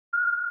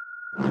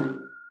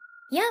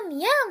Yum,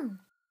 yum!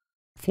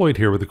 Floyd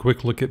here with a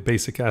quick look at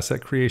basic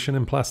asset creation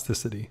in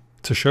Plasticity.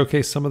 To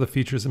showcase some of the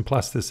features in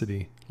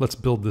Plasticity, let's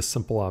build this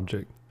simple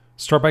object.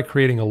 Start by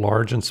creating a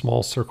large and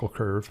small circle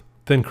curve,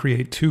 then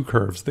create two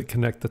curves that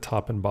connect the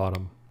top and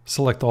bottom.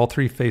 Select all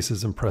three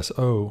faces and press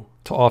O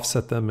to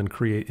offset them and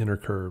create inner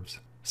curves.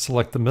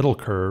 Select the middle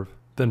curve,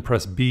 then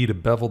press B to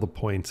bevel the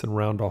points and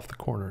round off the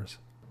corners.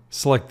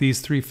 Select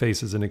these three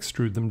faces and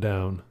extrude them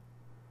down.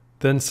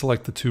 Then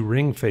select the two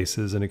ring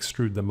faces and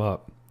extrude them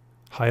up.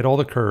 Hide all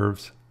the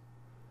curves.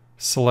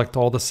 Select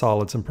all the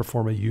solids and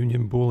perform a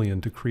union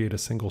boolean to create a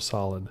single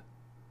solid.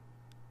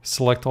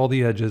 Select all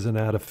the edges and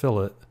add a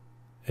fillet,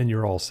 and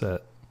you're all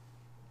set.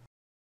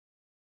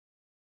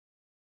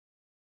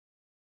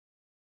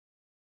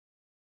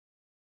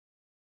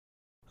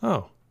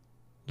 Oh,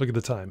 look at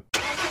the time.